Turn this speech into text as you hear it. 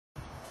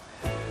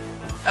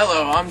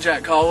Hello, I'm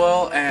Jack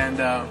Caldwell, and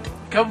a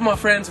couple of my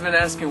friends have been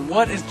asking,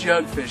 what is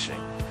jug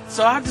fishing?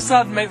 So I've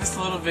decided to make this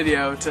little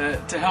video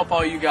to help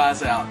all you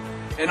guys out,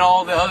 and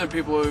all the other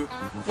people who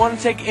want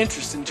to take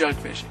interest in jug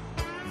fishing.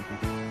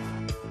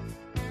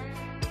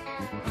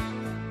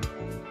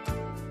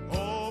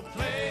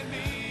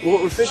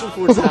 What we're fishing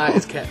for tonight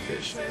is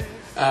catfish.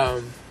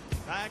 A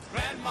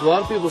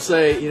lot of people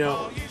say,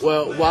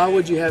 well, why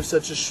would you have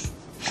such a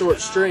short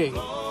string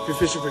if you're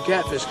fishing for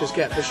catfish, because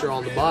catfish are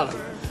on the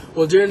bottom?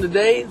 Well, during the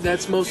day,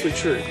 that's mostly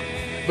true.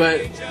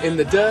 But in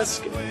the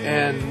dusk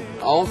and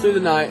all through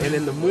the night and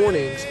in the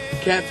mornings,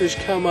 catfish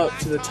come up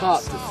to the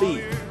top to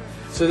feed.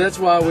 So that's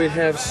why we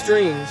have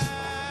strings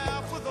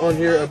on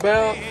here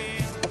about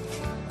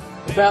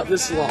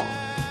this long,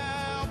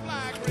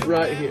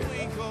 right here.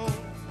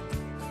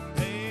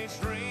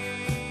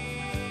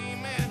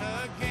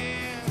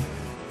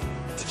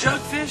 To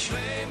jug fish,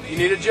 you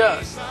need a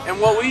jug.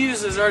 And what we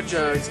use as our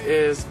jugs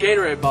is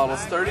Gatorade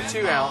bottles,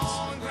 32 ounce.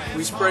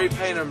 We spray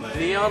paint them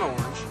neon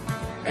orange,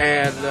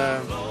 and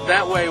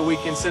that way we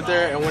can sit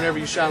there, and whenever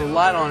you shine a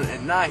light on it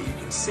at night, you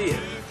can see it.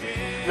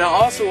 Now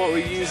also what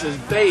we use as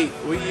bait,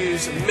 we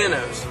use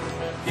minnows.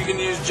 You can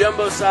use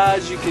jumbo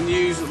size, you can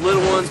use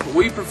little ones, but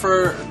we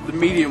prefer the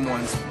medium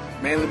ones,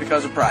 mainly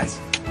because of price.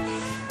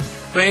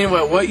 But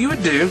anyway, what you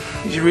would do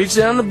is you reach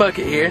down the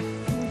bucket here,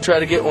 try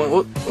to get one.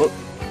 Whoop, whoop,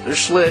 they're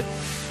slit.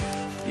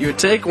 You would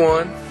take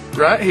one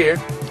right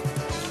here,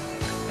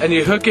 and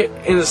you hook it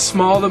in the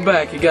small of the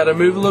back. You got to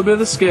move a little bit of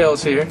the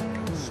scales here,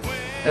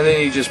 and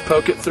then you just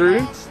poke it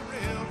through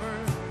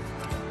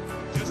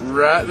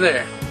right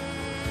there.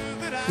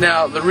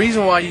 Now the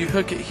reason why you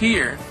hook it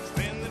here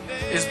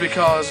is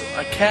because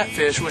a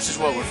catfish, which is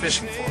what we're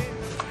fishing for,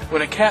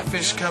 when a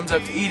catfish comes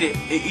up to eat it,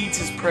 it eats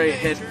its prey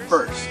head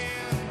first,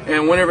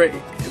 and whenever it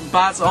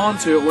bites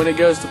onto it, when it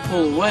goes to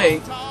pull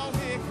away,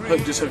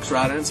 hook just hooks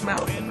right in its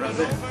mouth, right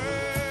there.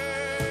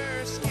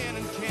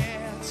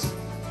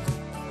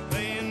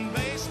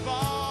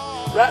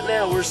 Right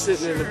now we're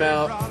sitting at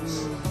about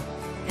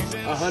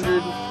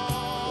 100.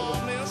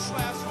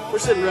 We're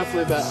sitting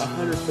roughly about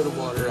 100 foot of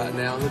water right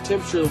now, and the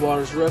temperature of the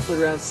water is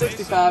roughly around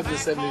 65 to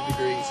 70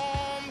 degrees.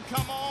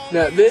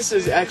 Now this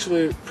is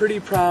actually pretty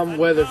prime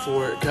weather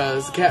for it,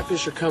 because the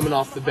catfish are coming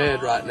off the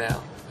bed right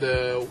now.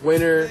 The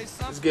winter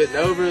is getting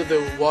over,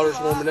 the water's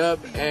warming up,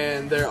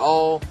 and they're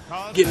all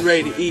getting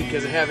ready to eat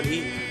because they haven't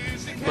eaten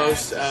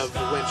most of the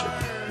winter.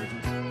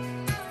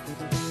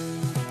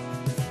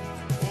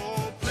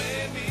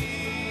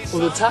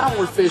 Well, the time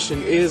we're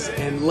fishing is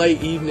in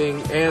late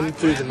evening and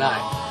through the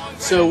night.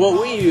 So what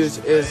we use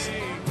is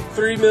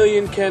 3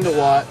 million candle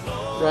watt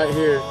right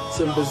here.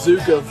 Some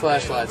bazooka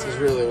flashlights is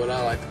really what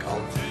I like to call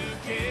them.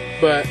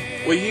 But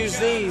we use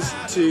these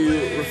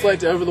to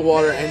reflect over the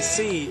water and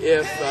see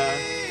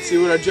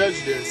what our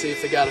jugs are doing. See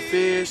if they got a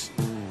fish,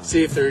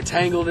 see if they're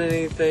tangled in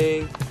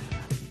anything.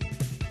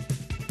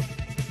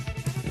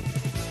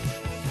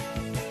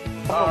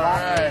 All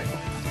right.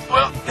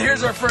 Well,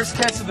 here's our first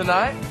catch of the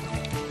night.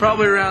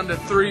 Probably around a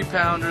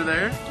 3-pounder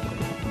there.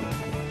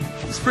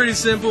 It's pretty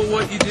simple.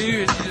 What you do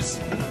is you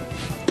just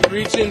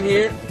reach in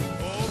here,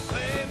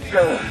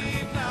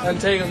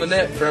 untangle the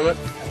net from it.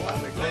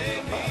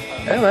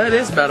 Well, that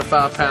is about a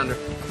 5-pounder.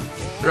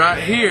 Right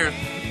here,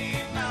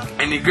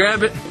 and you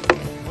grab it.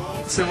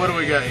 So what do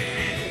we got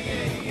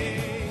here?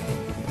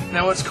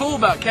 Now what's cool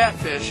about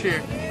catfish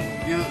here,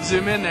 you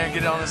zoom in there and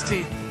get it on his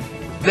teeth.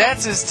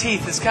 That's his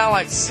teeth. It's kind of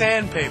like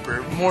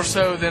sandpaper, more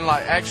so than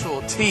like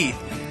actual teeth.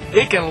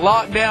 It can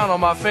lock down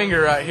on my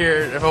finger right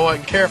here if I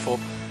wasn't careful.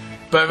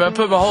 But if I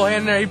put my whole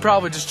hand in there, he'd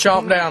probably just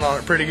chomp down on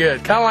it pretty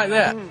good. Kind of like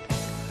that.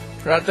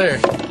 Right there.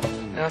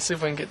 Now let's see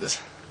if we can get this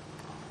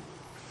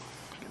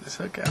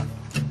hook out.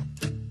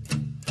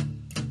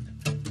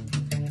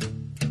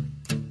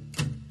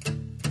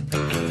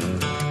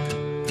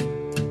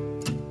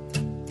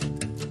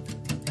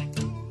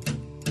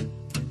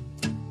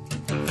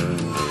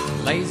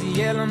 Lazy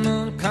yellow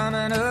moon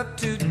coming up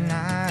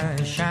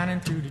tonight, shining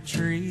through the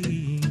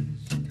trees.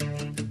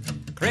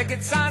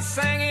 Crickets are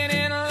singing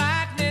and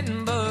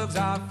lightning bugs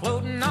are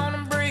floating on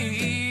the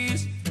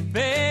breeze.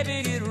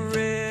 Baby, get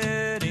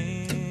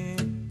ready.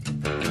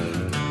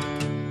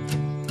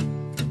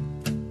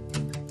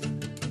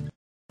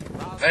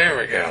 There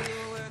we go.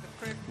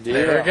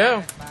 There we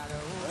go.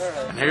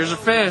 And here's a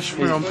fish.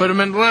 We're going to put him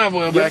in the live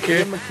well back here.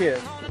 Give him a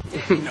kiss.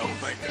 No,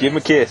 thank you. Give him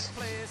a kiss.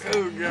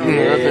 Oh, God.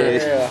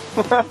 Yeah.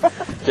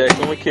 Jack, give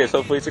him a kiss.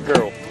 Hopefully it's a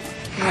girl.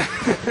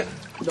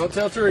 Don't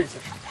tell Teresa.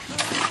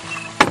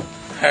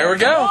 There we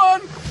go.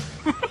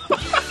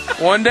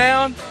 One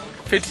down,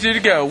 52 to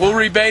go. We'll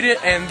rebait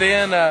it, and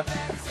then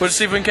we'll just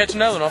see if we can catch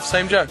another one off the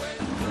same jug.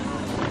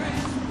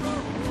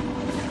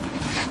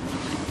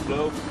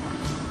 Go.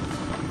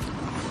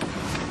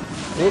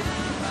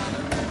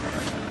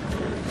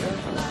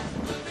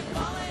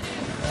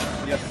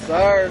 Yes,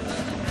 sir.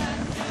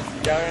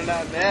 Got in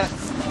that net.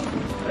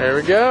 There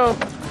we go.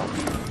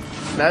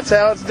 That's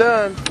how it's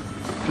done.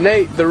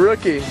 Nate, the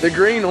rookie, the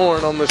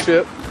greenhorn on the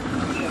ship,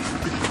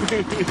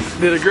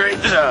 did a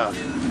great job.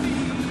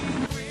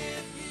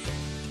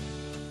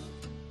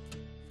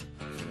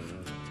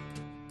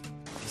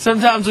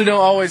 sometimes we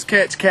don't always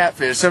catch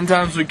catfish.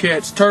 Sometimes we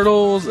catch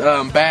turtles,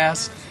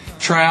 bass,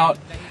 trout.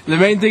 The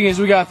main thing is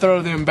we gotta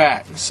throw them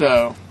back.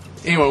 So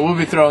anyway, we'll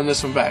be throwing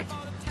this one back.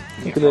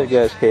 Look at that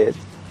guy's head.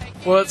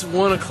 Well, it's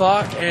 1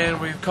 o'clock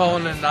and we're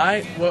calling it a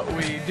night. What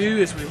we do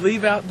is we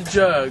leave out the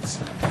jugs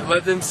and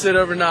let them sit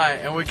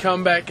overnight, and we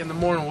come back in the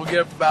morning. We'll get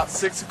up about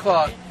 6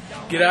 o'clock,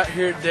 get out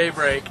here at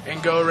daybreak,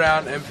 and go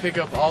around and pick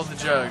up all the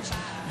jugs.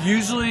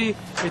 Usually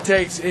it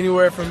takes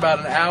anywhere from about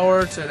an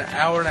hour to an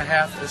hour and a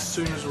half as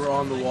soon as we're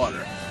on the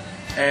water.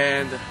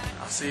 And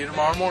I'll see you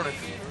tomorrow morning.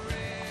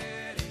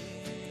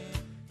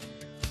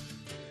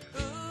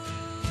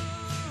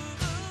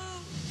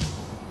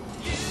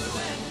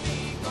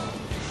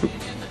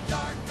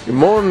 Good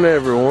morning,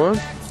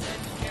 everyone.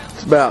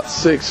 It's about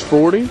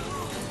 6:40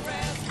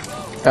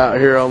 out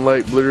here on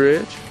Lake Blue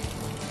Ridge.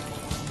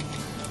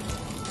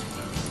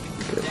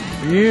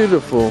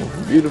 Beautiful,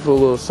 beautiful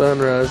little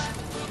sunrise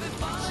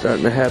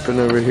starting to happen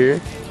over here.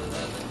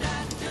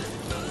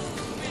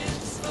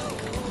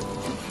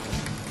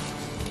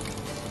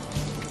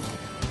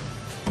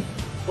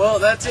 Well,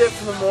 that's it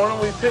for the morning.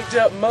 We picked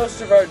up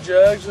most of our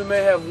jugs. We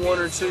may have 1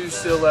 or 2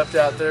 still left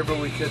out there, but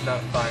we could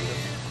not find them.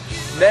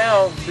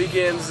 Now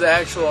begins the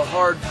actual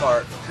hard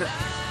part.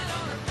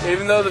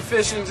 Even though the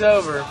fishing's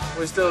over,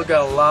 we still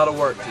got a lot of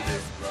work to do.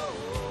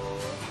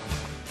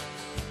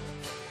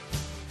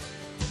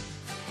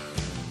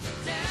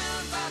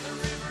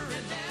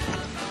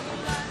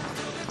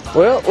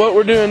 Well, what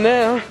we're doing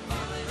now,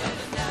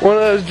 one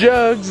of those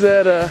jugs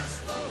that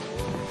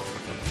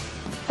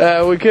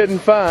we couldn't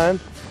find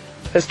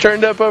has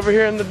turned up over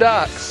here in the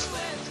docks.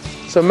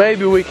 So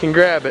maybe we can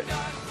grab it.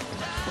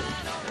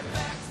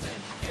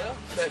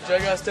 That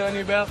jug I was telling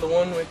you about, the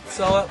one we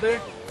saw out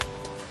there?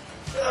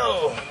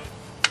 Oh,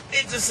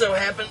 it just so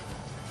happened.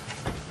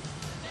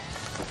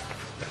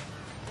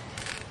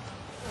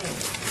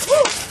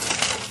 Woo!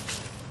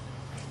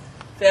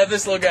 To have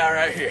this little guy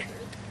right here.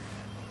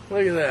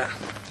 Look at that.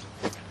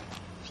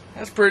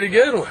 That's a pretty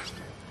good one.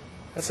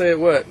 I'd say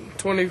what,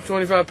 20,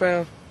 25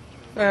 pounds?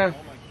 I'd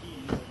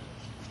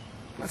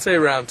say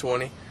around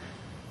 20.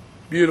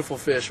 Beautiful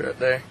fish right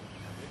there.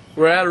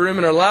 We're out of room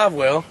in our live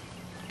well.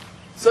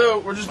 So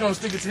we're just going to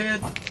stick its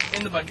head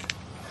in the bucket.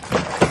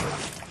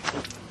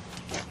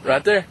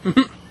 Right there.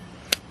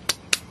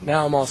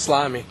 Now I'm all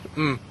slimy.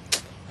 Oh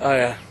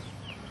yeah.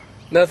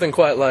 Nothing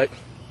quite like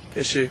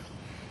issue.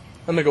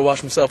 I'm going to go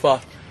wash myself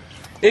off.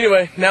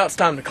 Anyway, now it's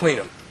time to clean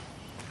them.